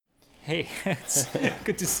Hey, it's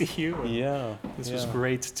good to see you. Yeah. This was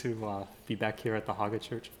great to be back here at the Haga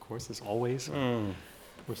Church, of course, as always.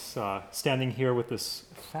 We're standing here with this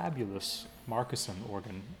fabulous Markussen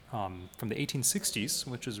organ from the 1860s,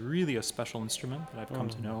 which is really a special instrument that I've come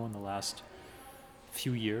to know in the last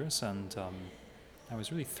few years. And I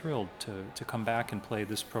was really thrilled to come back and play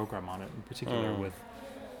this program on it, in particular with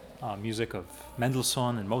music of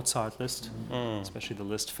Mendelssohn and Mozart Liszt, especially the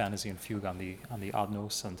Liszt Fantasy and Fugue on the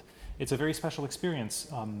Adnos, and it's a very special experience.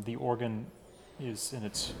 The organ is in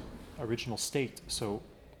its original state, so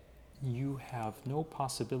you have no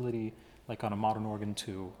possibility, like on a modern organ,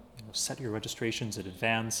 to set your registrations in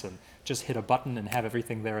advance and just hit a button and have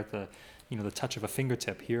everything there at the touch of a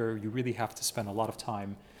fingertip. Here, you really have to spend a lot of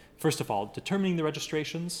time, first of all, determining the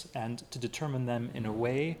registrations and to determine them in a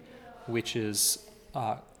way which is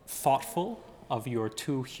thoughtful of your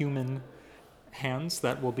two human hands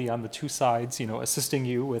that will be on the two sides, assisting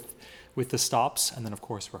you with the stops, and then of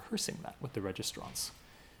course rehearsing that with the registrants.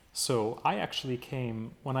 So I actually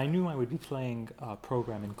came, when I knew I would be playing a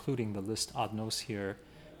program including the Liszt Adnos here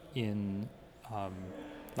in,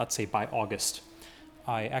 let's say by August,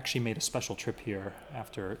 I actually made a special trip here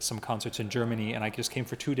after some concerts in Germany, and I just came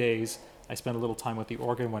for 2 days. I spent a little time with the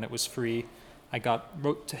organ when it was free. I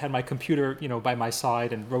had my computer, by my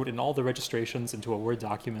side and wrote in all the registrations into a Word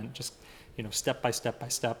document, just, step by step by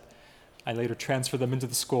step. I later transferred them into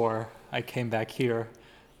the score. I came back here,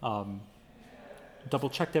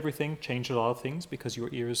 double-checked everything, changed a lot of things because your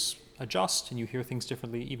ears adjust and you hear things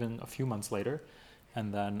differently even a few months later.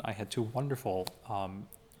 And then I had two wonderful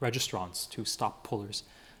registrants, two stop pullers,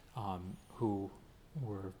 who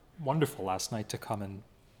were wonderful last night to come and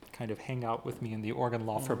kind of hang out with me in the organ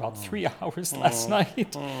loft for about 3 hours last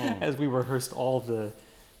night as we rehearsed all the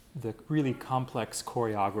really complex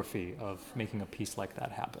choreography of making a piece like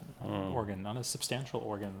that happen on an organ, on a substantial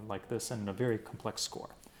organ like this, and in a very complex score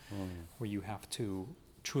where you have to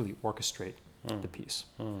truly orchestrate the piece.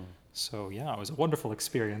 So yeah, it was a wonderful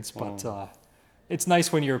experience, but it's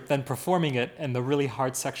nice when you're then performing it and the really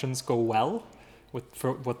hard sections go well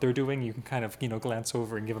for what they're doing. You can kind of glance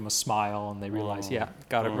over and give them a smile, and they realize, yeah,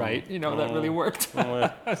 got it right. That really worked.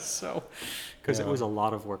 So, because it was a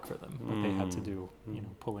lot of work for them that they had to do,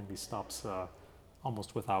 pulling these stops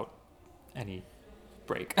almost without any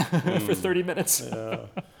break for 30 minutes. Yeah.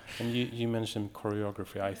 And you mentioned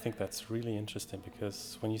choreography. I think that's really interesting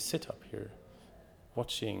because when you sit up here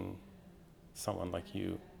watching someone like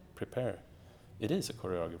you prepare, it is a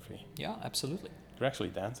choreography. Yeah, absolutely. You're actually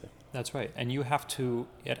dancing. That's right. And you have to,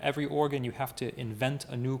 at every organ, you have to invent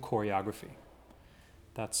a new choreography.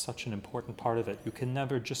 That's such an important part of it. You can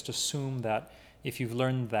never just assume that if you've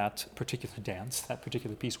learned that particular dance, that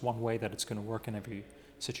particular piece one way, that it's going to work in every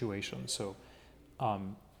situation. So,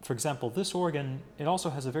 for example, this organ, it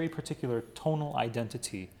also has a very particular tonal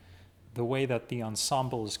identity. The way that the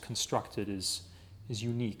ensemble is constructed is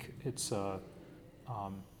unique. It's a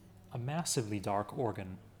massively dark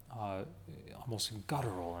organ, almost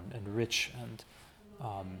guttural and rich and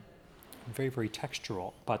very, very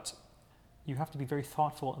textural. But you have to be very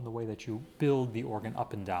thoughtful in the way that you build the organ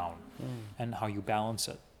up and down and how you balance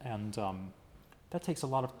it. And that takes a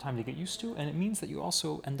lot of time to get used to. And it means that you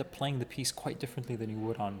also end up playing the piece quite differently than you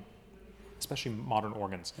would on especially modern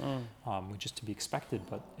organs, which is to be expected.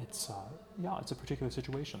 But it's a particular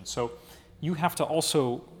situation. So you have to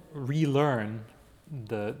also relearn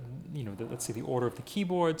let's say the order of the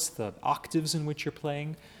keyboards, the octaves in which you're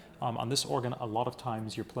playing. On this organ, a lot of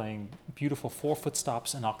times you're playing beautiful 4-foot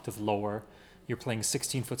stops an octave lower. You're playing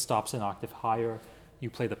 16-foot stops an octave higher. You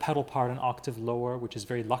play the pedal part an octave lower, which is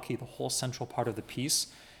very lucky. The whole central part of the piece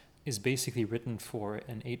is basically written for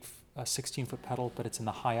a 16-foot pedal, but it's in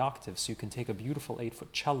the high octave. So you can take a beautiful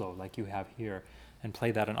 8-foot cello like you have here and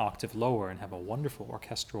play that an octave lower and have a wonderful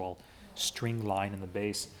orchestral string line in the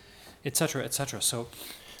bass, etc., etc. So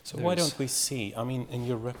why don't we see, in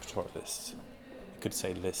your repertoire list, you could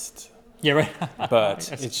say Liszt. Yeah, right. But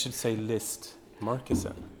yes. It should say Liszt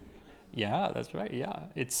Markussen. Yeah, that's right, yeah.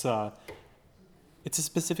 It's a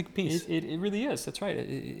specific piece. It really is, that's right.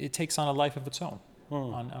 It takes on a life of its own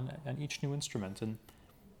on each new instrument. And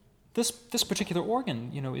this particular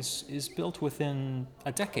organ, is built within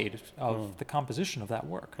a decade of the composition of that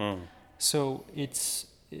work. So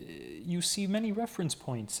you see many reference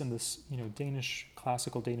points in this,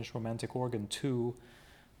 classical Danish romantic organ to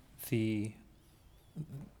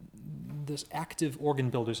this active organ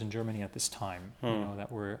builders in Germany at this time,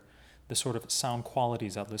 that were the sort of sound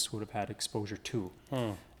qualities that Liszt would have had exposure to.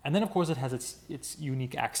 And then, of course, it has its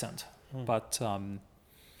unique accent, but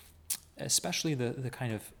especially the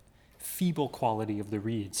kind of feeble quality of the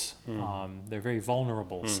reeds. They're very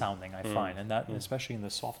vulnerable sounding, I find, and that especially in the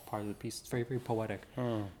soft part of the piece, it's very, very poetic,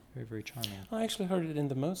 very, very charming. I actually heard it in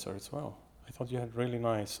the Mozart as well. I thought you had really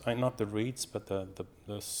nice, not the reeds, but the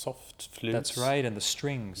soft flutes. That's right, and the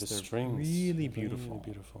strings. The they're strings. really beautiful. Really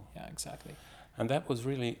beautiful. Yeah, exactly. And that was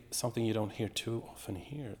really something you don't hear too often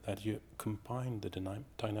here, that you combine the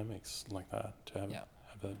dynamics like that to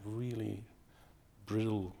have a really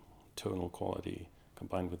brittle tonal quality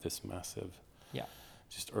combined with this massive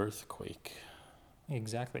just earthquake.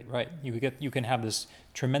 Exactly, right. You can have this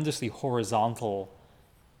tremendously horizontal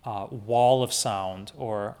wall of sound,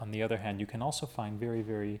 or on the other hand, you can also find very,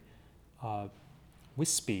 very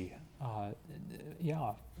wispy,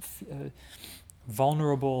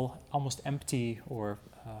 vulnerable, almost empty, or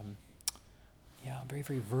very,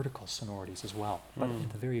 very vertical sonorities as well, but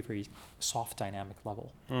at the very, very soft dynamic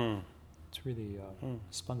level. It's really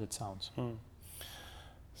splendid sounds.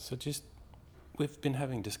 So we've been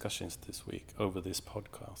having discussions this week over this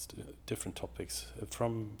podcast, different topics,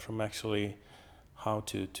 from actually how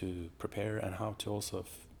to prepare and how to also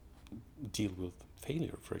deal with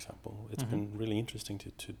failure, for example. It's been really interesting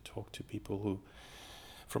to talk to people who,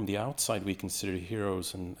 from the outside, we consider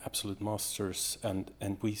heroes and absolute masters, and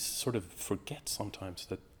we sort of forget sometimes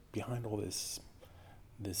that behind all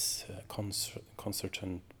this concert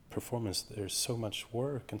and performance, there's so much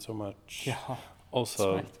work and so much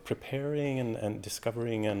also preparing and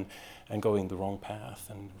discovering and going the wrong path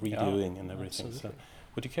and redoing and everything. Absolutely. So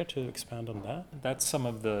would you care to expand on that?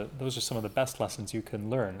 Those are some of the best lessons you can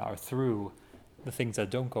learn, are through the things that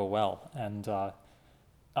don't go well. And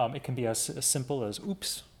it can be as simple as,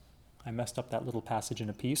 oops, I messed up that little passage in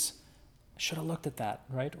a piece. I should have looked at that,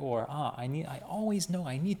 right? Or, I always know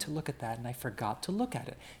I need to look at that and I forgot to look at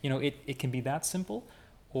it. It can be that simple,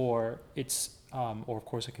 or or of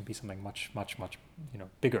course it can be something much, much, much,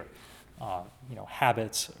 bigger,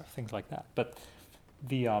 habits, or things like that. But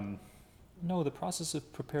the process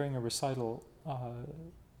of preparing a recital,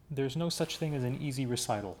 there's no such thing as an easy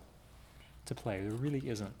recital to play. There really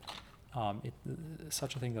isn't.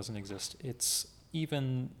 Such a thing doesn't exist. It's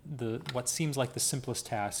even what seems like the simplest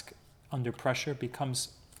task under pressure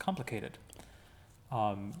becomes complicated.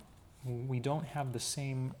 We don't have the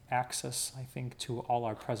same access, I think, to all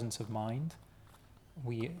our presence of mind.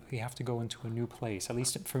 We have to go into a new place. At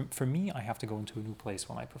least for me, I have to go into a new place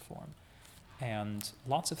when I perform. And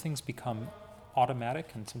lots of things become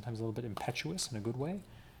automatic and sometimes a little bit impetuous in a good way.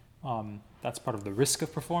 That's part of the risk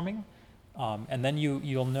of performing. And then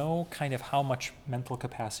you'll know kind of how much mental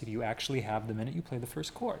capacity you actually have the minute you play the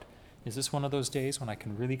first chord. Is this one of those days when I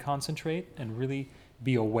can really concentrate and really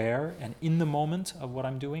be aware and in the moment of what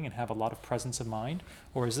I'm doing and have a lot of presence of mind?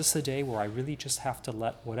 Or is this a day where I really just have to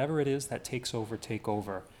let whatever it is that takes over, take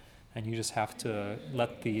over, and you just have to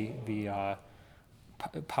let the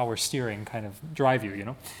power steering kind of drive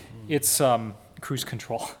you, It's cruise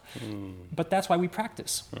control. But that's why we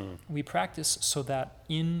practice. We practice so that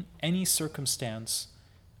in any circumstance,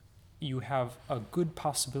 you have a good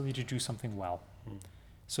possibility to do something well.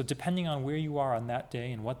 So depending on where you are on that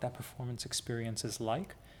day and what that performance experience is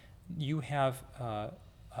like, you have a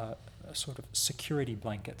sort of security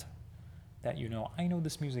blanket that I know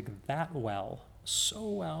this music that well, so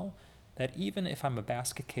well, that even if I'm a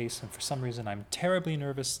basket case and for some reason I'm terribly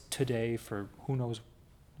nervous today for who knows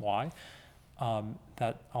why,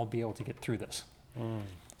 that I'll be able to get through this.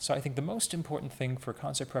 So I think the most important thing for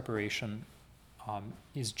concert preparation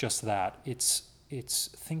is just that. It's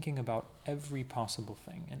thinking about every possible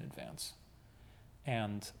thing in advance.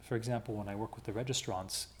 And for example, when I work with the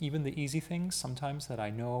registrants, even the easy things sometimes that I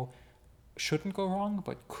know shouldn't go wrong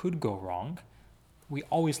but could go wrong, we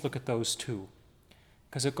always look at those too.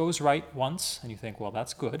 Because it goes right once and you think, well,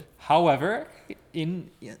 that's good. However,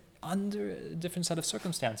 under a different set of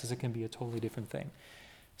circumstances, it can be a totally different thing.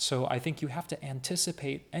 So I think you have to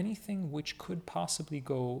anticipate anything which could possibly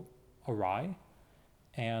go awry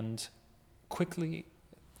and quickly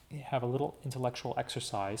have a little intellectual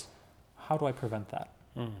exercise. How do I prevent that?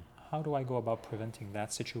 How do I go about preventing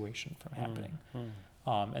that situation from happening?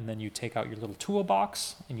 And then you take out your little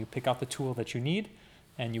toolbox and you pick out the tool that you need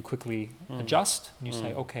and you quickly adjust and you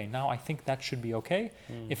say, okay, now I think that should be okay.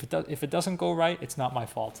 If it doesn't go right, it's not my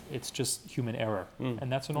fault. It's just human error.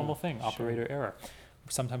 And that's a normal thing, operator error.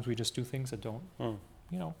 Sometimes we just do things that don't,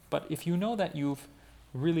 But if you know that you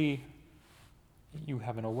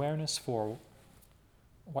have an awareness for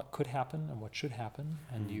what could happen and what should happen,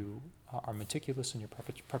 and you are meticulous in your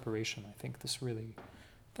preparation, I think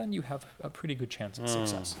then you have a pretty good chance of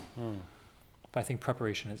success. But I think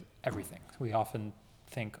preparation is everything. We often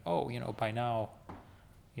think, by now,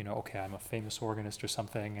 okay, I'm a famous organist or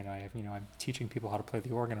something, and I'm teaching people how to play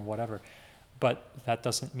the organ and whatever. But that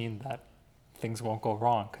doesn't mean that things won't go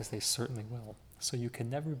wrong, because they certainly will. So you can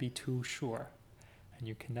never be too sure, and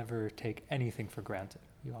you can never take anything for granted.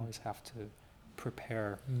 You always have to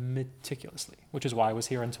prepare meticulously, which is why I was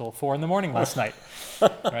here until 4 a.m. last night,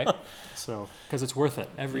 right? So, because it's worth it.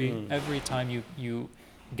 Every time you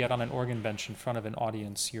get on an organ bench in front of an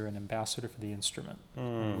audience, you're an ambassador for the instrument.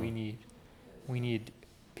 And we need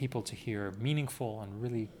people to hear meaningful and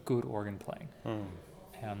really good organ playing.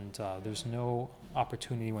 And there's no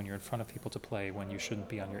opportunity when you're in front of people to play when you shouldn't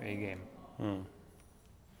be on your A game.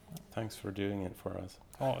 Thanks for doing it for us.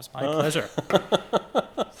 Oh, it's my pleasure.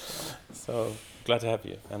 So glad to have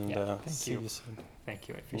you, and see you soon. Thank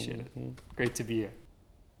you, I appreciate it. Great to be here.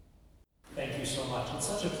 Thank you so much. It's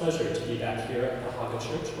such a pleasure to be back here at the Haga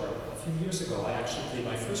Church, where a few years ago I actually played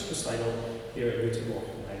my first recital here at Göteborg.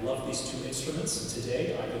 And I love these two instruments, and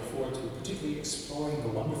today I look forward to particularly exploring the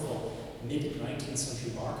wonderful mid-19th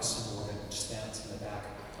century Marcusson organ which stands in the back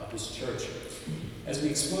of this church. As we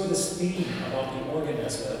explore this theme about the organ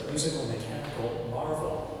as a musical mechanical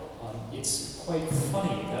marvel, it's quite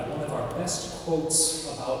funny that one of our best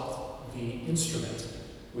quotes about the instrument,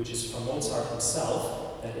 which is from Mozart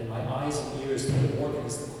himself, that in my eyes and ears the organ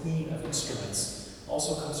is the queen of instruments,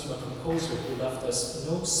 also comes from a composer who left us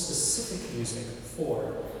no specific music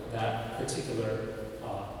for that particular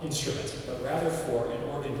instrument, but rather for an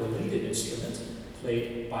organ-related instrument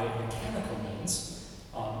played by mechanical means,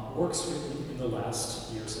 works written in the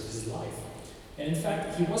last years of his life. And in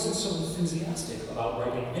fact, he wasn't so enthusiastic about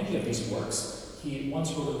writing any of these works. He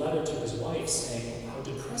once wrote a letter to his wife saying how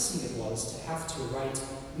depressing it was to have to write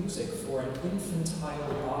music for an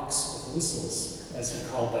infantile box of whistles, as he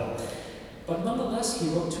called them. But nonetheless, he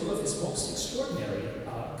wrote two of his most extraordinary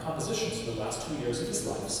compositions for the last 2 years of his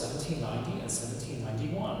life, 1790 and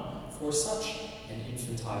 1791, for such an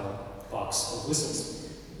infantile box of whistles.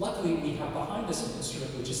 Luckily, we have behind us an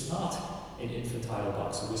instrument which is not an infantile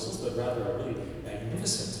box of whistles, but rather a really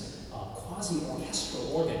magnificent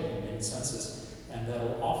quasi-orchestral organ in many senses, and that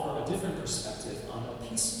will offer a different perspective on a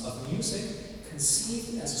piece of music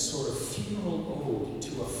conceived as a sort of funeral ode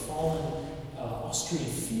to a fallen Austrian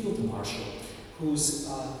field marshal whose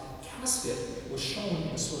casket was shown in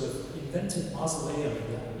a sort of invented mausoleum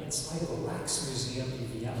inside of a wax museum in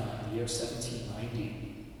Vienna in the year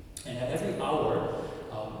 1790. And at every hour,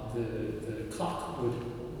 the clock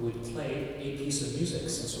would play a piece of music,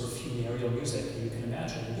 some sort of funereal music. And you can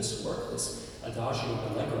imagine in this work, this Adagio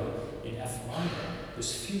Allegro in F minor,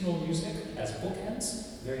 this funeral music as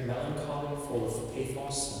bookends, very melancholy, full of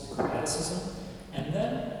pathos and chromaticism, and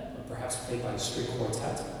then, perhaps played by a string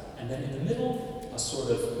quartet, and then in the middle, a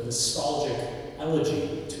sort of nostalgic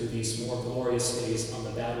elegy to these more glorious days on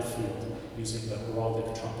the battlefield, using the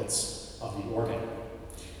heraldic trumpets of the organ.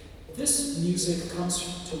 This music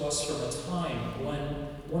comes to us from a time when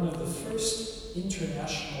one of the first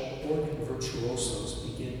international organ virtuosos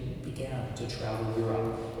began to travel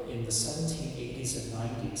Europe in the 1780s and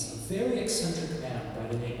 90s, a very eccentric man by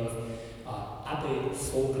the name of Abbe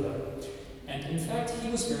Vogler. And in fact, he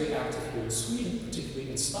was very active here in Sweden,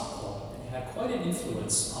 particularly in Stockholm, and had quite an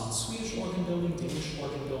influence on Swedish organ building, Danish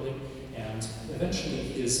organ building, and eventually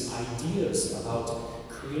his ideas about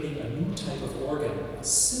creating a new type of organ, a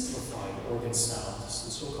simplified organ sound, the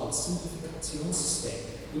so-called Simplifikationssystem,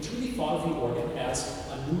 which really thought of the organ as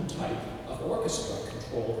a new type of orchestra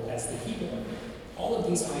controlled as the keyboard. All of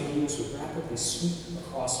these ideas would rapidly sweep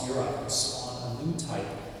across Europe and spawn a new type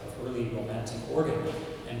of early romantic organ.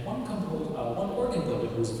 And one organ builder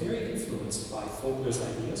who was very influenced by Vogler's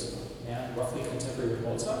ideas, a man roughly contemporary with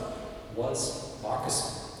Mozart, was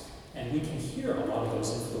Marcusson. And we can hear a lot of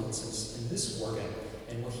those influences in this organ.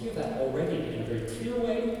 And we'll hear that already in a very clear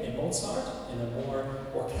way in Mozart, in a more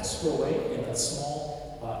orchestral way in a small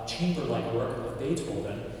chamber-like work of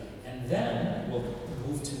Beethoven. And then we'll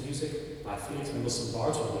move to music by Felix Mendelssohn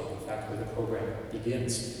Bartholdy, in fact, where the program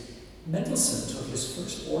begins. Mendelssohn took his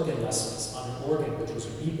first organ lessons on an organ which was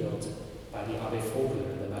rebuilt by the Abbe Vogler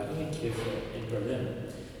in the Marienkirche in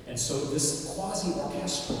Berlin. And so this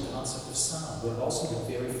quasi-orchestral concept of sound would have also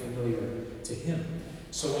been very familiar to him.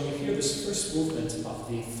 So when you hear this first movement of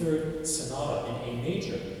the third sonata in A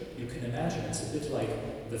major, you can imagine it's a bit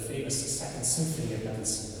like the famous Second Symphony of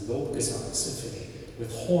Mendelssohn, the Laube Symphony,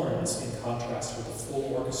 with horns in contrast with a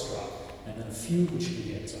full orchestra, and then a fugue which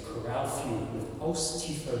begins, a chorale fugue with Aus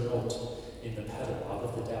tiefer Not in the pedal, out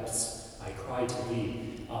of the depths, I cry to thee.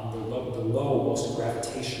 The low, most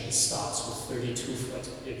gravitation stops with 32 foot,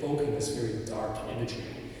 evoking this very dark imagery.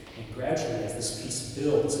 And gradually, as this piece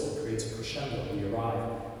builds and creates a crescendo, we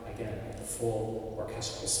arrive, again, the full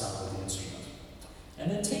orchestral sound of the instrument.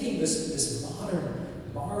 And then taking this modern,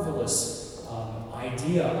 marvelous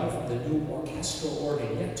idea of the new orchestral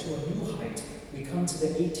organ yet to a new height, we come to the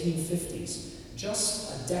 1850s,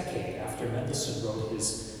 just a decade after Mendelssohn wrote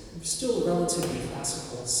his still relatively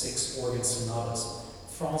classical 6 organ sonatas.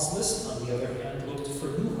 Franz Liszt, on the other hand, looked for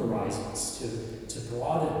new horizons to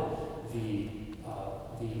broaden the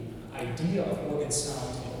idea of organ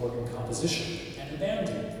sound and organ composition, and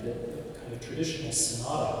abandoned the kind of traditional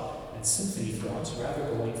sonata and symphony forms, rather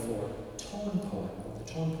going for tone poem, or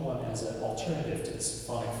the tone poem as an alternative to the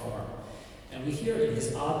symphonic form. And we hear in his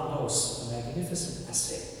Ad Nos a magnificent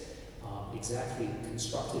essay, exactly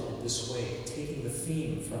constructed in this way, taking the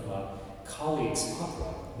theme from a colleague's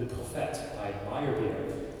opera, Le Prophète by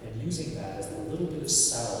Meyerbeer, and using that as a little bit of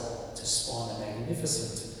cell to spawn a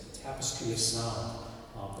magnificent tapestry of sound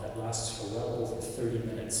that lasts for well over 30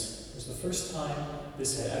 minutes. It was the first time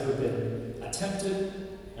this had ever been attempted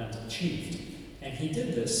and achieved. And he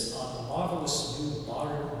did this on a marvelous new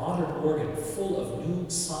modern organ full of new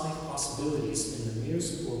sonic possibilities in the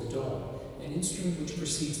Meersburg Dome, an instrument which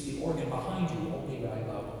precedes the organ behind you only by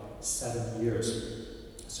about 7 years.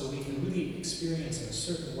 So we can really experience in a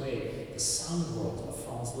certain way the sound world of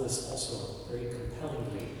Franz Liszt also very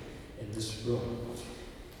compellingly in this room.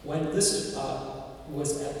 When Liszt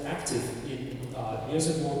was active in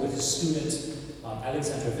Meersburg with his student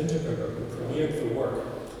Alexander Winterberger, who premiered the work,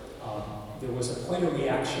 there was quite a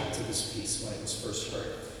reaction to this piece when it was first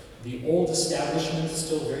heard. The old establishment,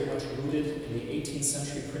 still very much rooted in the 18th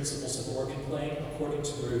century principles of organ playing, according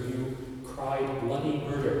to the review, cried bloody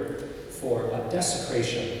murder for a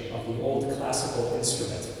desecration of the old classical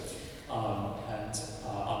instrument.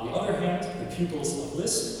 On the other hand, the pupils of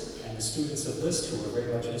Liszt and the students of Liszt, who were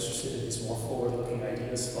very much interested in these more forward-looking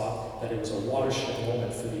ideas, thought that it was a watershed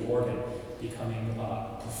moment for the organ, becoming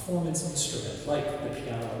a performance instrument like the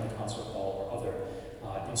piano in the concert hall or other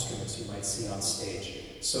instruments you might see on stage.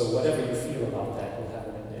 So whatever you feel about that,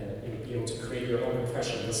 you'll be able to create your own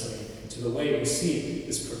impression listening to the way we see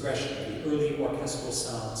this progression of the early orchestral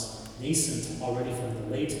sounds, nascent already from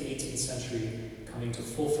the late 18th century, coming to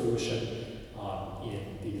full fruition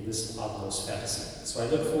in the Liszt Ad Nos fantasy. So I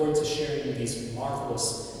look forward to sharing with these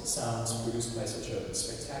marvelous sounds produced by such a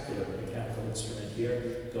spectacular mechanical instrument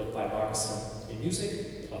here, built by Markussen in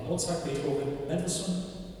music, Mozart, Beethoven, Mendelssohn,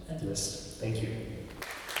 and Liszt. Thank you.